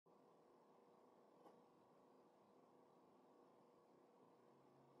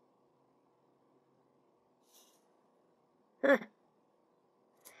Huh.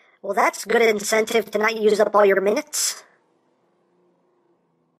 Well, that's good incentive to not use up all your minutes.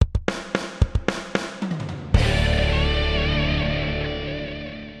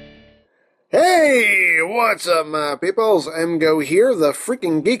 Hey, what's up, my peoples? EmGo here, the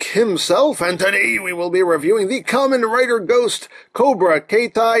freaking geek himself, and today we will be reviewing the Kamen Rider Ghost, COBRA,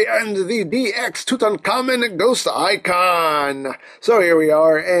 KEITAI, and the DX Tutankhamun Ghost Icon. So here we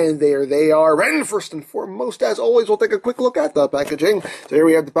are, and there they are. And first and foremost, as always, we'll take a quick look at the packaging. So here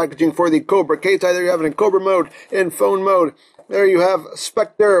we have the packaging for the COBRA KEITAI. There you have it in COBRA mode, in phone mode. There you have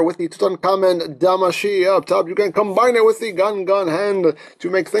Spectre with the Tutankhamun Damashi up top. You can combine it with the gun hand to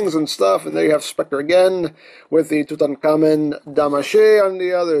make things and stuff. And there you have Spectre again with the Tutankhamun Damashi. On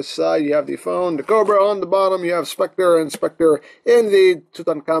the other side, you have the phone, the COBRA. On the bottom, you have Spectre and Spectre in the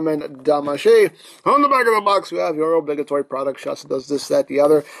Tutankhamun Damashi. On the back of the box, you have your obligatory product shots. It does this, that, the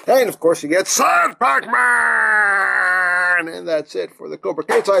other. And, of course, you get Sad Pac-Man! And that's it for the COBRA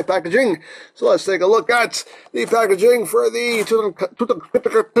KEITAI packaging. So let's take a look at the packaging for the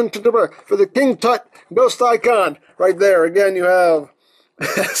King Tut Ghost Icon. Right there, again, you have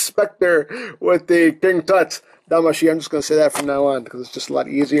Spectre with the King Tut Damashi. I'm just going to say that from now on because it's just a lot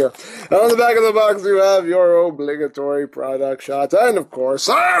easier. On the back of the box, you have your obligatory product shots. And, of course,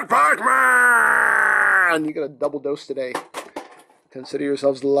 Sad Pac-Man! You get a double dose today. Consider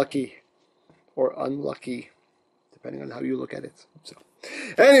yourselves lucky or unlucky, depending on how you look at it. So,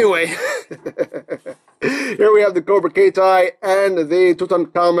 anyway, here we have the COBRA KEITAI and the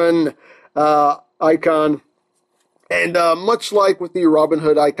Tutankhamun icon. And much like with the Robin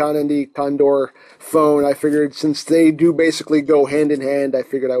Hood icon and the Condor phone, I figured since they do basically go hand in hand, I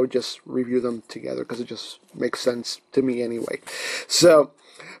figured I would just review them together because it just makes sense to me anyway. So,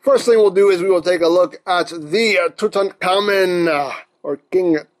 first thing we'll do is we will take a look at the Tutankhamun or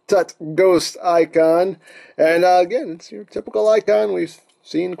King Tut Ghost icon. And again, it's your typical icon. We've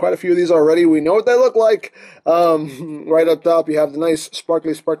seen quite a few of these already. We know what they look like. Right up top, you have the nice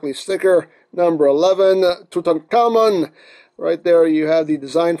sparkly sticker. Number 11, Tutankhamun. Right there, you have the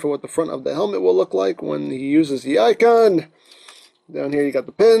design for what the front of the helmet will look like when he uses the icon. Down here, you got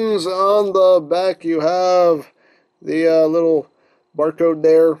the pins. On the back, you have the little barcode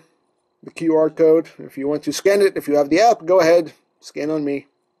there, the QR code. If you want to scan it, if you have the app, go ahead, scan on me.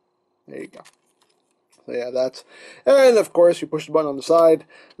 There you go. So yeah, that's, and of course you push the button on the side.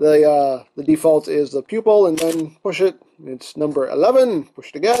 The default is the pupil, and then push it. It's number 11. Push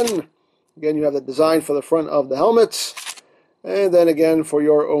it again. Again, you have the design for the front of the helmets, and then again for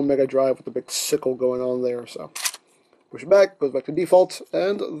your Omega Drive with the big sickle going on there. So push it back, goes back to default,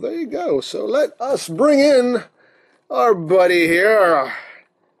 and there you go. So let us bring in our buddy here,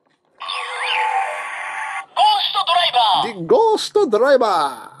 the Ghost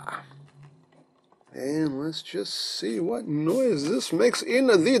Driver. And let's just see what noise this makes in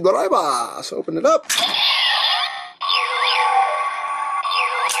the driver. So open it up.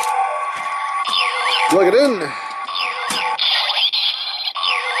 Plug it in.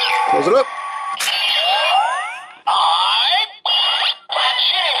 Close it up.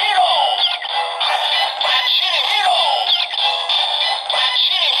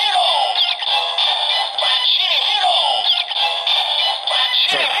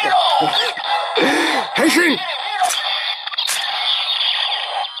 Henshin!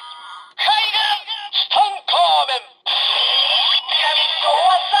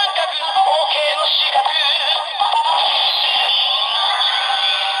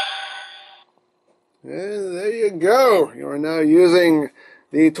 And there you go. You are now using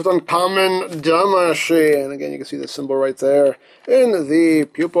the Tutankhamun Damashi. And again, you can see the symbol right there in the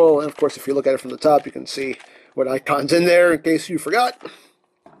pupil. And of course, if you look at it from the top, you can see what icon's in there in case you forgot.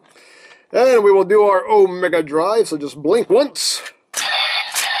 And we will do our Omega Drive, so just blink once.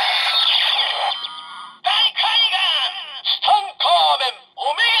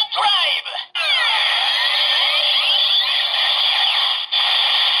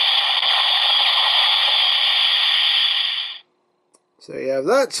 So you have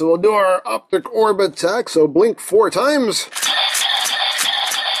that. So we'll do our optic orb attack, so blink 4 times.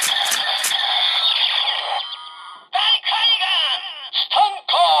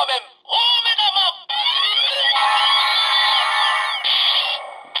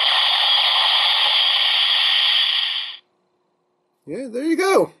 Yeah, there you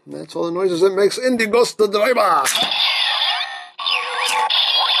go. That's all the noises it makes in the Ghost Driver.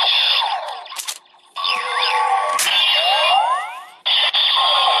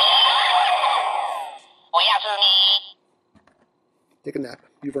 Take a nap.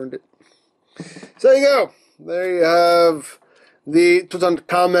 You've earned it. So there you go. There you have the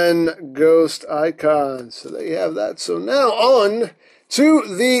Tutankhamun ghost icon. So there you have that. So now on to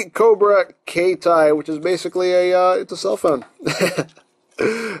the COBRA KEITAI, which is basically it's a cell phone.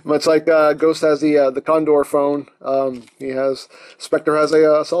 Much like Ghost has the Condor phone, Spectre has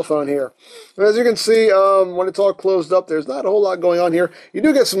a cell phone here. And as you can see, when it's all closed up, there's not a whole lot going on here. You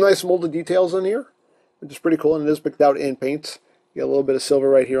do get some nice molded details in here, which is pretty cool, and it is picked out in paint. You get a little bit of silver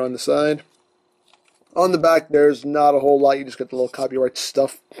right here on the side. On the back, there's not a whole lot. You just get the little copyright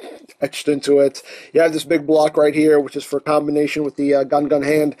stuff etched into it. You have this big block right here, which is for combination with the gun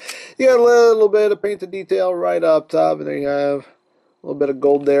hand. You got a little bit of painted detail right up top, and there you have a little bit of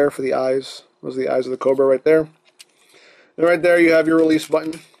gold there for the eyes. Those are the eyes of the Cobra right there. And right there you have your release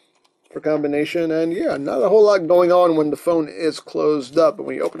button for combination. And yeah, not a whole lot going on when the phone is closed up. But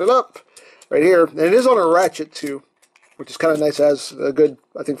when you open it up, right here, and it is on a ratchet too, which is kind of nice. It has a good,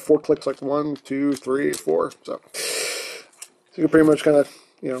 I think, 4 clicks, like 1, 2, 3, 4. So you can pretty much kind of,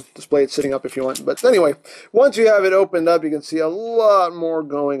 display it sitting up if you want. But anyway, once you have it opened up, you can see a lot more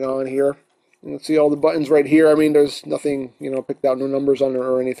going on here. You can see all the buttons right here. I mean, there's nothing, picked out, no numbers on it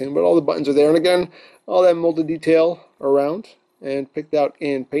or anything, but all the buttons are there. And again, all that molded detail around and picked out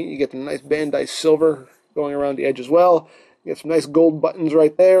in paint. You get the nice Bandai silver going around the edge as well. You get some nice gold buttons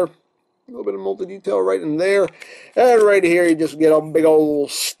right there. A little bit of molded detail right in there. And right here, you just get a big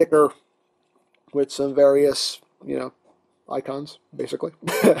old sticker with some various, icons, basically.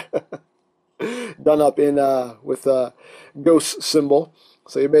 Done up in with a ghost symbol.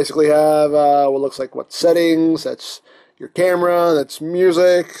 So you basically have what looks like settings. That's your camera. That's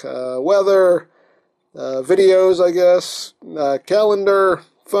music, weather, videos, I guess, calendar,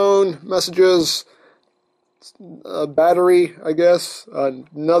 phone, messages, battery, I guess,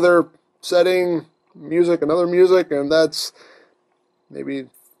 another setting, music, another music, and that's maybe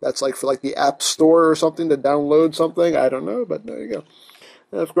that's like for the App Store or something to download something. I don't know, but there you go.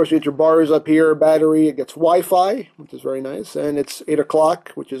 And of course, you get your bars up here, battery. It gets Wi-Fi, which is very nice. And it's 8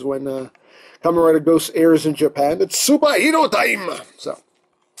 o'clock, which is when Kamen Rider Ghost airs in Japan. It's superhero time! So,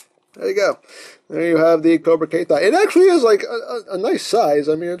 there you go. There you have the COBRA KEITAI. It actually is like a nice size.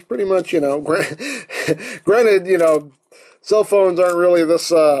 I mean, it's pretty much, granted, cell phones aren't really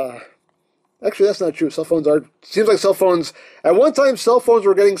this... Actually, that's not true. Cell phones are... Seems like cell phones... At one time, cell phones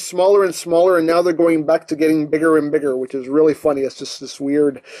were getting smaller and smaller, and now they're going back to getting bigger and bigger, which is really funny. It's just this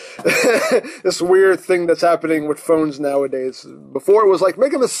weird... this weird thing that's happening with phones nowadays. Before, it was like,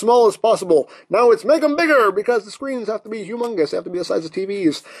 make them as small as possible. Now it's make them bigger, because the screens have to be humongous. They have to be the size of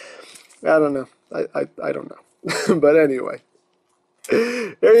TVs. I don't know. I don't know. But anyway...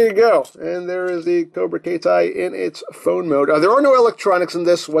 There you go, and there is the COBRA KEITAI in its phone mode. There are no electronics in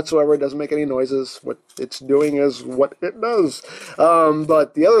this whatsoever. It doesn't make any noises. What it's doing is what it does.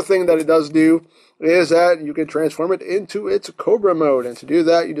 But the other thing that it does do is that you can transform it into its COBRA mode. And to do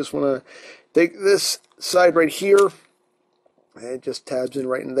that, you just want to take this side right here, and it just tabs in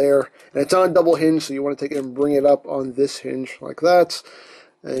right in there. And it's on double hinge, so you want to take it and bring it up on this hinge like that.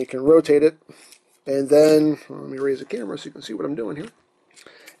 And you can rotate it. And then, let me raise the camera so you can see what I'm doing here.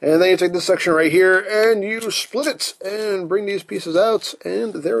 And then you take this section right here, and you split it, and bring these pieces out,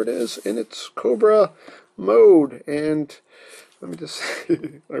 and there it is in its COBRA mode. And let me just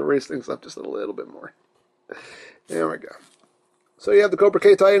raise things up just a little bit more. There we go. So you have the COBRA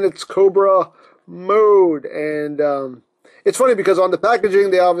KEITAI in its COBRA mode, and it's funny because on the packaging,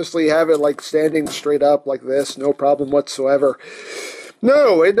 they obviously have it standing straight up like this, no problem whatsoever.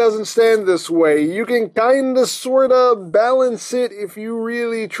 No, it doesn't stand this way. You can kind of, sort of balance it if you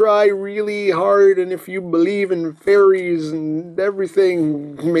really try really hard, and if you believe in fairies and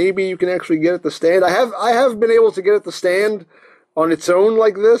everything, maybe you can actually get it to stand. I have been able to get it to stand on its own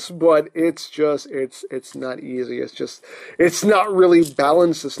like this, but it's not easy. It's not really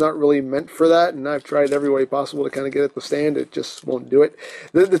balanced. It's not really meant for that, and I've tried every way possible to kind of get it to stand. It just won't do it.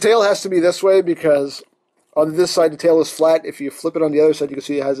 The tail has to be this way because... on this side, the tail is flat. If you flip it on the other side, you can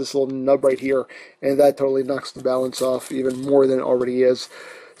see it has this little nub right here, and that totally knocks the balance off even more than it already is.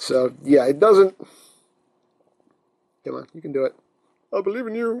 So, yeah, it doesn't... Come on, you can do it. I believe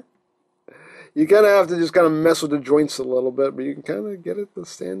in you. You kind of have to just kind of mess with the joints a little bit, but you can kind of get it to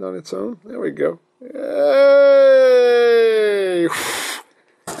stand on its own. There we go. Hey!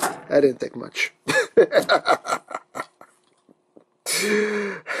 That didn't take much.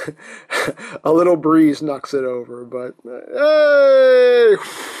 A little breeze knocks it over, but hey!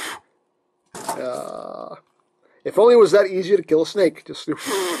 If only it was that easy to kill a snake. Just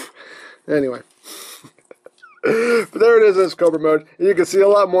anyway. But there it is in this COBRA mode. And you can see a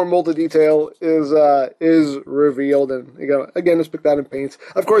lot more multi-detail is revealed. And again, just pick that in paints.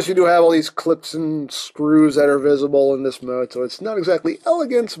 Of course, you do have all these clips and screws that are visible in this mode, so it's not exactly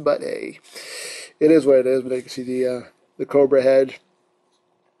elegant, but hey, it is what it is. But you can see the COBRA head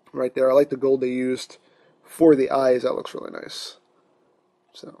right there. I like the gold they used for the eyes. That looks really nice.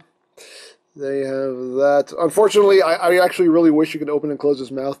 So they have that. Unfortunately, I actually really wish you could open and close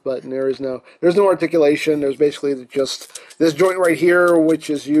his mouth, but there's no articulation. There's basically just this joint right here, which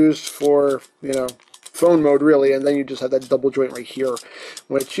is used for, phone mode, really, and then you just have that double joint right here,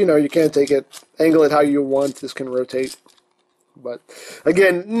 which, you can't take it, angle it how you want. This can rotate. But,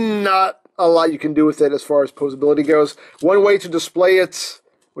 again, not a lot you can do with it as far as posability goes. One way to display it,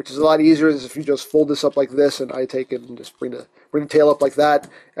 which is a lot easier, is if you just fold this up like this, and I take it and just bring the tail up like that,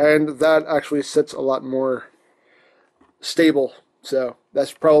 and that actually sits a lot more stable. So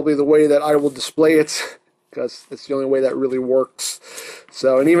that's probably the way that I will display it, because it's the only way that really works.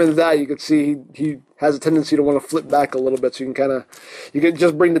 So, and even that, you can see he has a tendency to want to flip back a little bit, so you can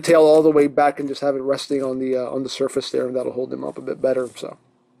just bring the tail all the way back and just have it resting on the surface there, and that'll hold him up a bit better. So,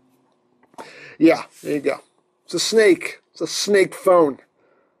 yeah, there you go. It's a snake. It's a snake phone.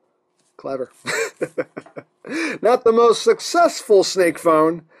 Clever. Not the most successful snake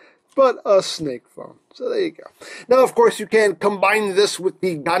phone, but a snake phone. So there you go. Now, of course, you can combine this with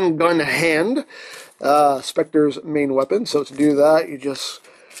the gun hand, Spectre's main weapon. So to do that, you just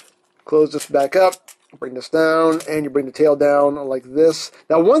close this back up, bring this down, and you bring the tail down like this.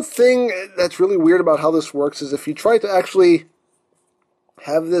 Now, one thing that's really weird about how this works is if you try to actually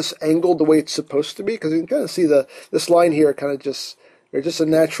have this angled the way it's supposed to be, because you can kind of see this line here kind of there's just a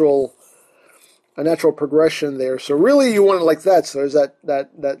natural progression there. So really you want it like that. So there's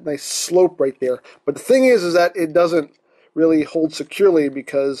that nice slope right there. But the thing is that it doesn't really hold securely,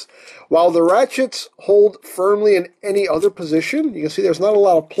 because while the ratchets hold firmly in any other position, you can see there's not a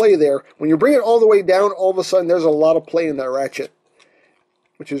lot of play there. When you bring it all the way down, all of a sudden there's a lot of play in that ratchet,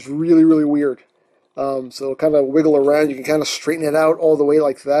 which is really, really weird. So it'll kind of wiggle around. You can kind of straighten it out all the way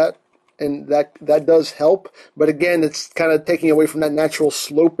like that. And that does help, but again, it's kind of taking away from that natural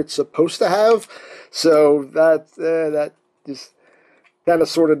slope it's supposed to have. So that just kind of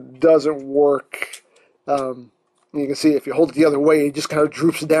sort of doesn't work. You can see if you hold it the other way, it just kind of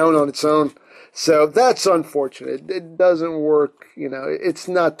droops down on its own. So that's unfortunate. It doesn't work. It's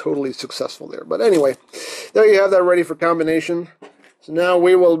not totally successful there. But anyway, there you have that ready for combination. So now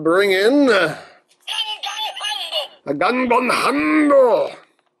we will bring in a gun handle.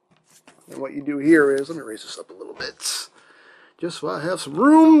 And what you do here is, let me raise this up a little bit, just so I have some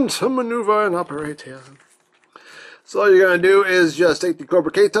room to maneuver and operate here. So all you're going to do is just take the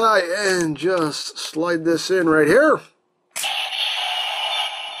COBRA KEITAI and just slide this in right here.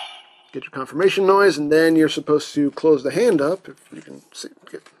 Get your confirmation noise, and then you're supposed to close the hand up. If you can see,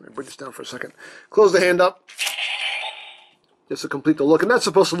 let me bring this down for a second. Close the hand up, just to complete the look. And that's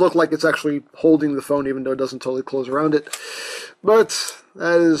supposed to look like it's actually holding the phone, even though it doesn't totally close around it. But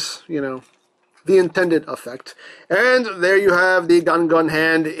that is, the intended effect. And there you have the gun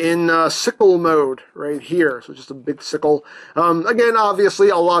hand in sickle mode right here. So just a big sickle. Again, obviously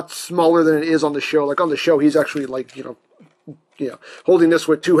a lot smaller than it is on the show. Like on the show, he's actually like, holding this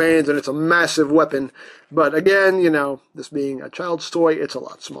with two hands, and it's a massive weapon. But again, this being a child's toy, it's a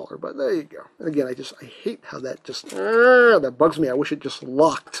lot smaller. But there you go. And again, I hate how that that bugs me. I wish it just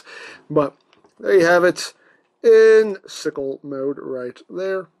locked. But there you have it in sickle mode right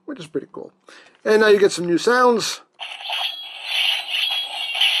there, which is pretty cool. And now you get some new sounds.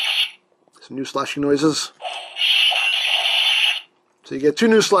 Some new slashing noises. So you get two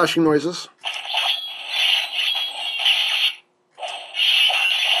new slashing noises.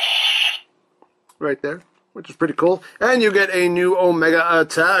 Right there, which is pretty cool. And you get a new Omega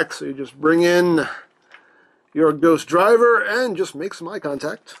attack. So you just bring in your ghost driver and just make some eye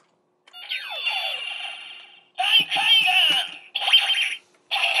contact.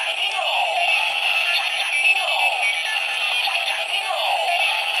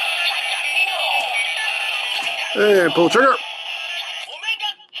 And pull the trigger.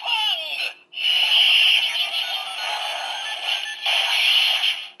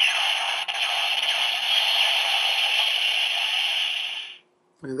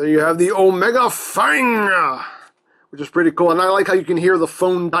 And there you have the Omega Fang, which is pretty cool. And I like how you can hear the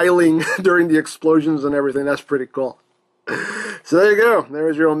phone dialing during the explosions and everything. That's pretty cool. So there you go.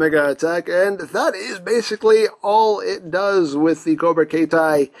 There's your Omega attack. And that is basically all it does with the COBRA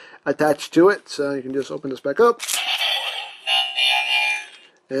KEITAI attached to it. So you can just open this back up.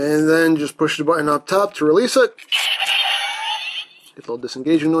 And then just push the button up top to release it. Get a little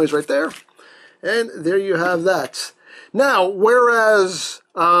disengaging noise right there. And there you have that. Now, whereas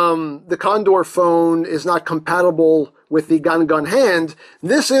the Condor phone is not compatible with the Gun hand,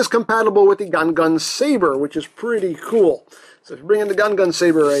 this is compatible with the Gun Saber, which is pretty cool. So if you bring in the Gun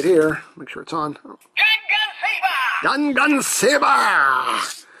Saber right here, make sure it's on. Gun Saber!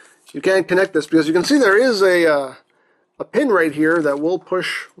 You can't connect this because you can see there is a pin right here that will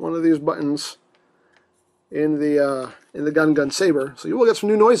push one of these buttons in the Gun Saber. So you will get some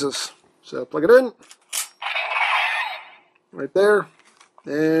new noises. So plug it in. Right there.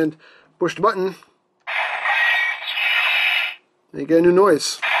 And push the button. And you get a new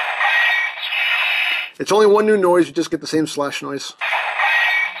noise. It's only one new noise, you just get the same slash noise.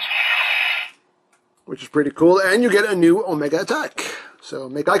 Which is pretty cool. And you get a new Omega attack. So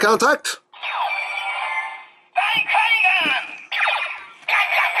make eye contact.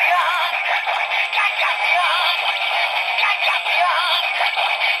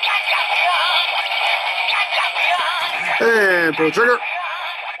 And pull the trigger.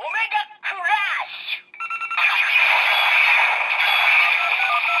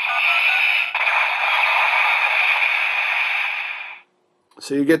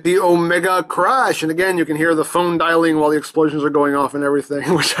 So you get the Omega Crash, and again, you can hear the phone dialing while the explosions are going off and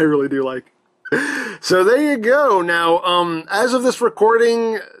everything, which I really do like. So there you go. Now, as of this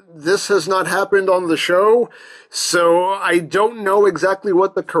recording, this has not happened on the show, so I don't know exactly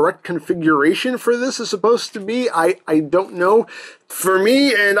what the correct configuration for this is supposed to be. I don't know. For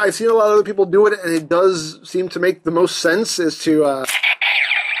me, and I've seen a lot of other people do it, and it does seem to make the most sense, is to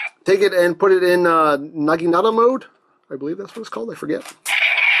take it and put it in Naginata mode. I believe that's what it's called. I forget.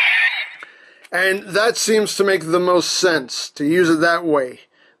 And that seems to make the most sense, to use it that way.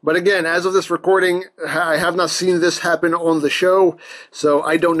 But again, as of this recording, I have not seen this happen on the show, so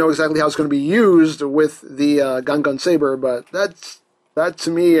I don't know exactly how it's going to be used with the Gun Saber, but that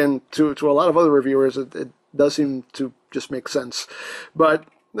to me and to a lot of other reviewers, it does seem to just make sense. But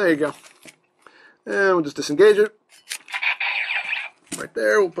there you go. And we'll just disengage it. Right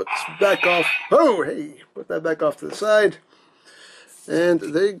there, we'll put this back off. Oh, hey, put that back off to the side. And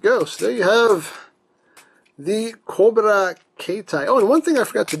there you go. So there you have the COBRA KEITAI. Oh, and one thing I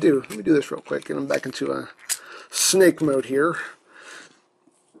forgot to do. Let me do this real quick. And I'm back into snake mode here.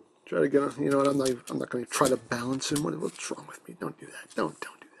 Try to get, you know what? I'm not going to try to balance him. What's wrong with me? Don't do that. Don't do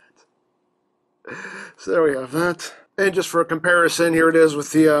that. So there we have that. And just for a comparison, here it is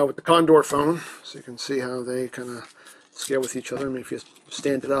with the Condor phone. So you can see how they kind of scale with each other. I mean, if you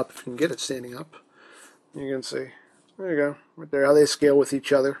stand it up, if you can get it standing up, you can see. There you go. Right there, how they scale with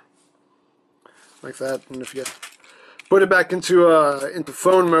each other. Like that. And if you put it back into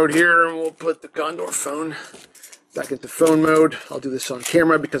phone mode here, and we'll put the Condor phone back into phone mode. I'll do this on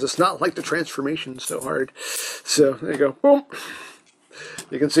camera because it's not like the transformation so hard. So there you go. Boom.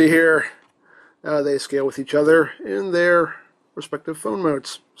 You can see here how they scale with each other in their respective phone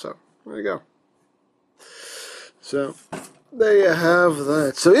modes. So there you go. So there you have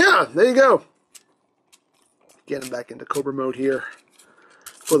that. So yeah, there you go. Getting back into Cobra mode here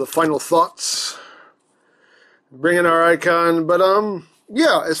for the final thoughts. Bringing our icon, but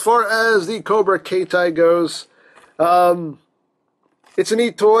yeah, as far as the COBRA KEITAI goes, it's a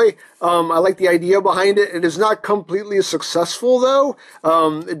neat toy. I like the idea behind it. It is not completely successful though.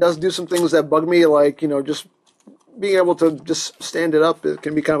 It does do some things that bug me, like, you know, just being able to just stand it up. It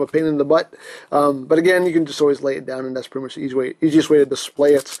can be kind of a pain in the butt. But again, you can just always lay it down, and that's pretty much the easiest way to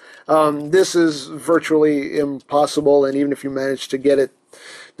display it. This is virtually impossible, and even if you manage to get it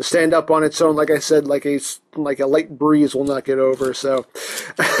to stand up on its own, like I said, like a light breeze will knock it over. So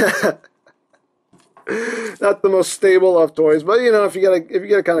not the most stable of toys, but you know, if you get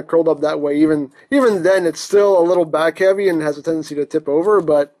it kind of curled up that way, even then, it's still a little back heavy and has a tendency to tip over,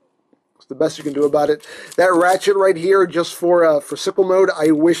 but it's the best you can do about it. That ratchet right here, just for sickle mode,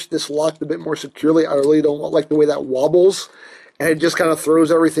 I wish this locked a bit more securely. I really don't like the way that wobbles, and it just kind of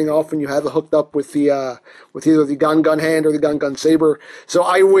throws everything off when you have it hooked up with the with either the gun hand or the gun saber. So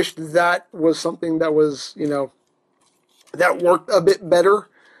I wish that was something that was, you know, that worked a bit better.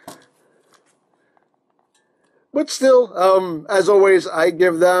 But still, as always, I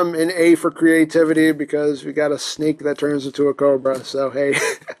give them an A for creativity, because we got a snake that turns into a cobra. So hey.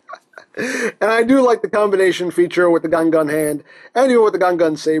 And I do like the combination feature with the gun hand, and even with the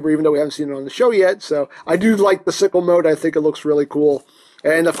gun saber, even though we haven't seen it on the show yet. So I do like the sickle mode. I think it looks really cool.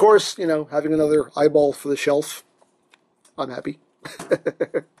 And of course, you know, having another eyeball for the shelf, I'm happy.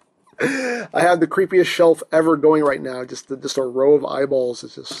 I have the creepiest shelf ever going right now. Just a row of eyeballs.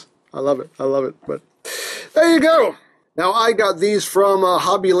 It's just, I love it. I love it. But there you go. Now, I got these from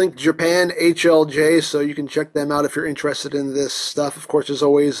Hobby Link Japan, HLJ, so you can check them out if you're interested in this stuff. Of course, there's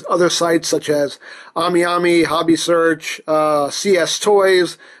always other sites such as AmiAmi, Hobby Search, CS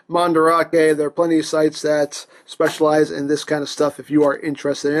Toys, Mandarake. There are plenty of sites that specialize in this kind of stuff if you are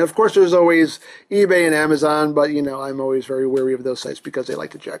interested. And of course, there's always eBay and Amazon, but you know, I'm always very wary of those sites because they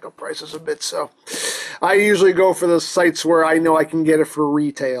like to jack up prices a bit. So I usually go for the sites where I know I can get it for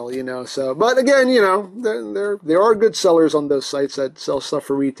retail, you know. So, but again, you know, there are good sellers on those sites that sell stuff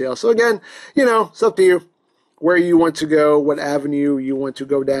for retail. So again, you know, it's up to you where you want to go, what avenue you want to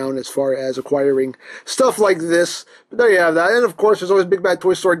go down as far as acquiring stuff like this. But there you have that. And of course, there's always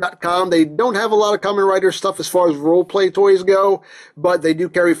BigBadToyStore.com. They don't have a lot of Kamen Rider stuff as far as role-play toys go, but they do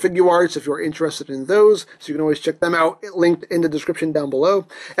carry figure arts if you're interested in those. So you can always check them out, linked in the description down below.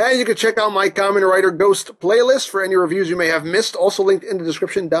 And you can check out my Kamen Rider Ghost playlist for any reviews you may have missed, also linked in the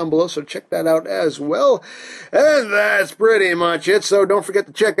description down below, so check that out as well. And that's pretty much it. So don't forget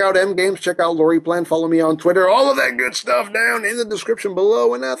to check out EmGames, check out LoriPlan, follow me on Twitter, all of that good stuff down in the description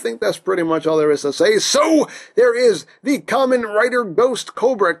below. And I think that's pretty much all there is to say. So there is the Kamen Rider Ghost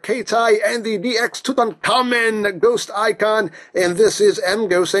Cobra KEITAI and the DX Tutankhamun Ghost Icon. And this is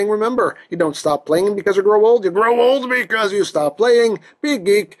EmGo saying, remember, you don't stop playing because you grow old. You grow old because you stop playing. Be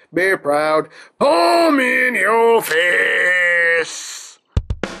geek, be proud. Palm in your face.